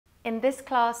In this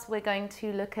class, we're going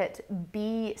to look at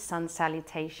B sun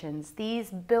salutations. These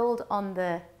build on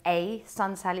the A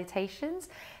sun salutations.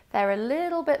 They're a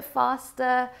little bit faster,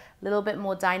 a little bit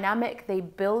more dynamic. They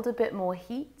build a bit more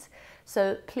heat.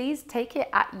 So please take it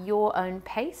at your own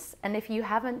pace. And if you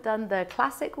haven't done the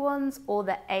classic ones or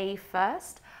the A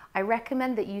first, I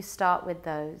recommend that you start with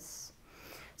those.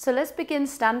 So let's begin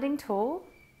standing tall.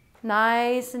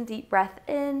 Nice and deep breath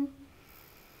in.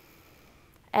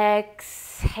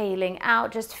 Exhaling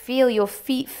out, just feel your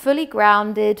feet fully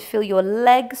grounded, feel your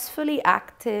legs fully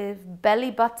active,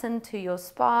 belly button to your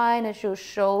spine as your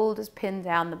shoulders pin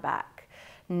down the back,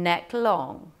 neck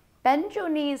long. Bend your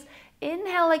knees,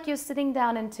 inhale like you're sitting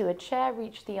down into a chair,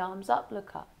 reach the arms up,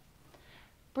 look up.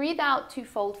 Breathe out to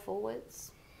fold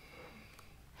forwards.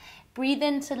 Breathe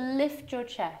in to lift your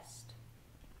chest.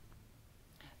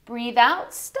 Breathe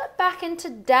out, step back into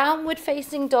downward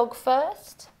facing dog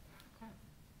first.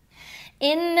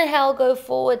 Inhale, go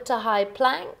forward to high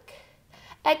plank.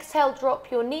 Exhale, drop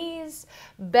your knees.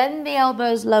 Bend the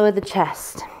elbows, lower the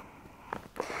chest.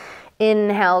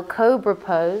 Inhale, cobra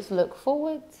pose, look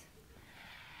forward.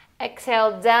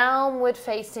 Exhale, downward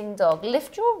facing dog.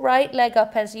 Lift your right leg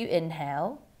up as you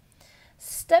inhale.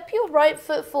 Step your right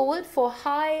foot forward for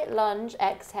high lunge,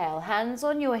 exhale. Hands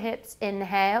on your hips,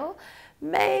 inhale.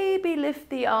 Maybe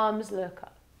lift the arms, look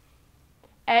up.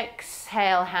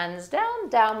 Exhale, hands down,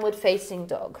 downward facing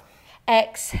dog.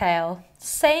 Exhale.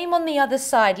 Same on the other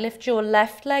side. Lift your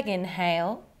left leg,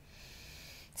 inhale.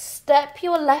 Step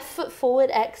your left foot forward,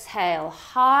 exhale.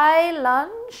 High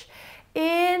lunge.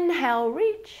 Inhale,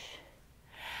 reach.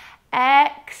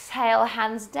 Exhale,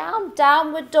 hands down,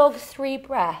 downward dog, 3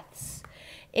 breaths.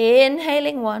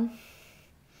 Inhaling 1.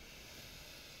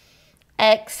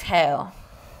 Exhale.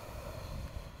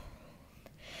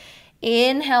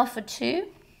 Inhale for 2.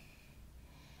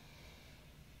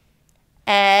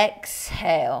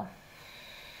 Exhale.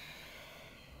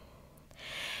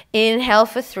 Inhale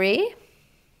for 3.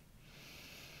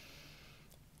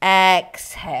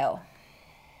 Exhale.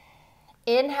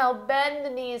 Inhale, bend the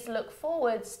knees, look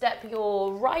forward. Step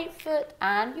your right foot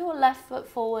and your left foot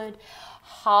forward.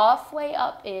 Halfway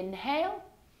up, inhale.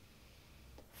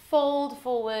 Fold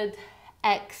forward,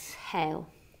 exhale.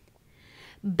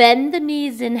 Bend the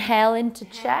knees, inhale into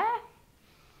chair.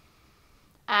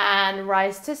 And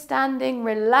rise to standing.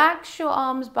 Relax your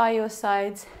arms by your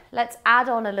sides. Let's add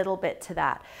on a little bit to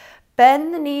that.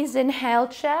 Bend the knees, inhale,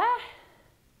 chair.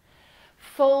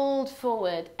 Fold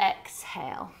forward,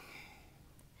 exhale.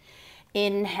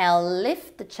 Inhale,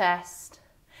 lift the chest.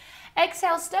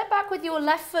 Exhale, step back with your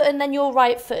left foot and then your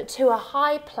right foot to a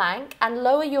high plank and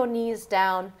lower your knees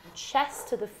down, chest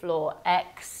to the floor.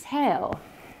 Exhale.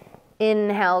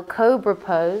 Inhale, cobra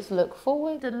pose, look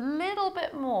forward a little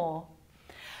bit more.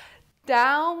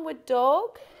 Downward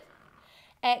dog.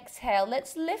 Exhale,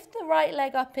 let's lift the right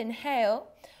leg up, inhale.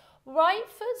 Right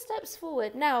foot steps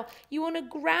forward. Now, you want to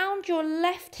ground your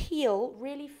left heel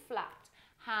really flat.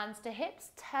 Hands to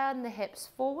hips, turn the hips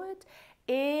forward.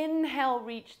 Inhale,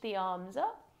 reach the arms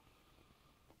up.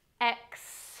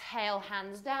 Exhale,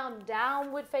 hands down,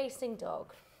 downward facing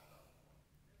dog.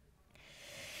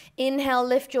 Inhale,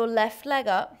 lift your left leg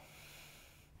up.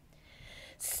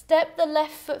 Step the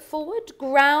left foot forward,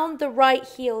 ground the right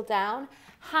heel down.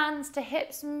 Hands to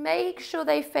hips, make sure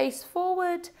they face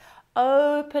forward.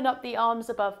 Open up the arms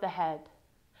above the head.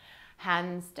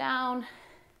 Hands down,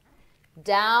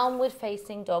 downward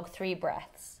facing dog, 3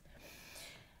 breaths.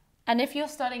 And if you're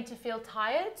starting to feel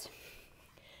tired,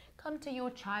 come to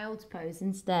your child's pose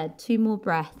instead. 2 more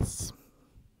breaths.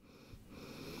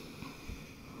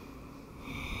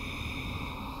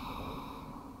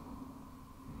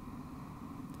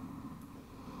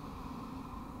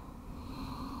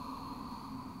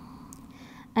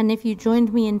 And if you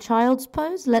joined me in child's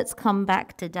pose, let's come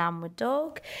back to downward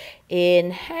dog.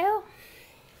 Inhale.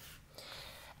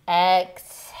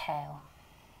 Exhale.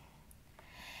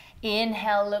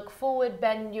 Inhale, look forward,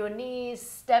 bend your knees,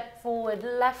 step forward,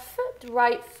 left foot,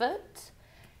 right foot.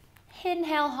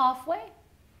 Inhale, halfway.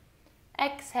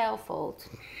 Exhale, fold.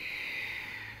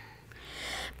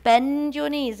 Bend your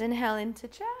knees, inhale into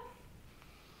chair.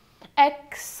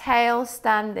 Exhale,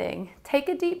 standing. Take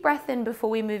a deep breath in before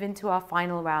we move into our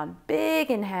final round. Big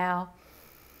inhale.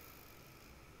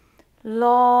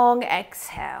 Long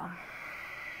exhale.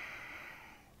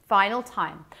 Final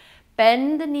time.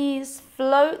 Bend the knees,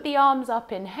 float the arms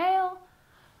up, inhale.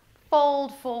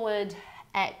 Fold forward,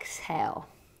 exhale.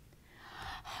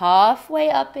 Halfway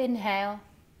up, inhale.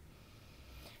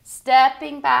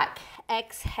 Stepping back,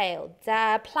 exhale.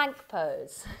 Plank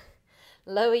pose.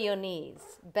 Lower your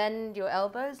knees, bend your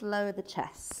elbows, lower the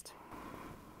chest.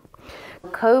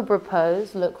 Cobra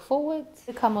pose, look forward,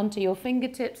 come onto your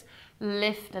fingertips,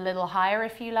 lift a little higher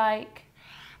if you like,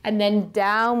 and then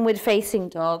downward facing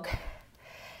dog,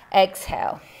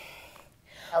 exhale.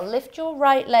 Now lift your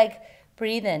right leg,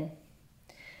 breathe in.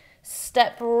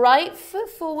 Step right foot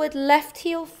forward, left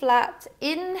heel flat,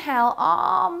 inhale,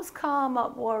 arms calm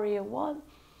up, warrior one.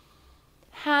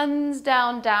 Hands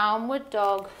down, downward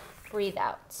dog, breathe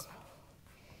out.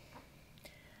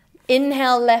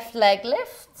 Inhale, left leg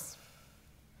lifts.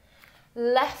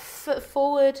 Left foot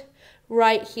forward,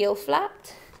 right heel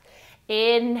flat.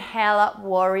 Inhale up,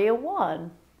 warrior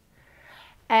one.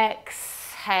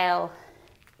 Exhale,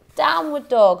 downward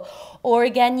dog. Or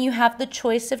again, you have the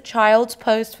choice of child's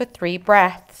pose for 3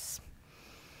 breaths.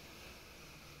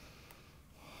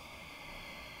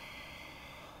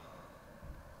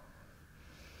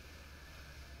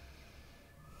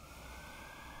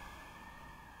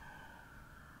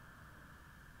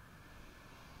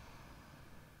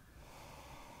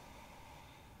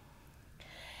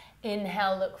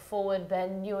 Inhale, look forward,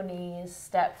 bend your knees,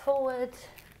 step forward.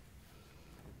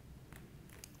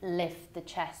 Lift the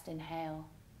chest, inhale.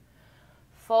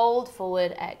 Fold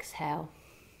forward, exhale.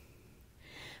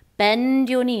 Bend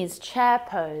your knees, chair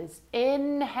pose,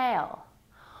 inhale.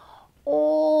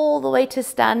 All the way to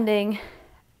standing,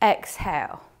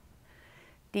 exhale.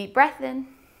 Deep breath in.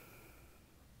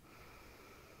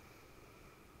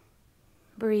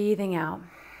 Breathing out.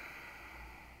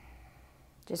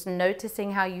 Just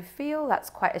noticing how you feel. That's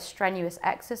quite a strenuous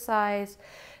exercise,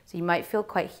 so you might feel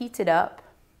quite heated up.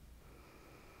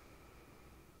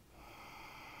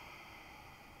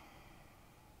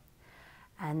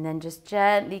 And then just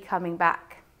gently coming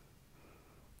back.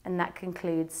 And that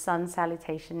concludes Sun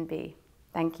Salutation B.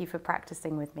 Thank you for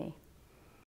practicing with me.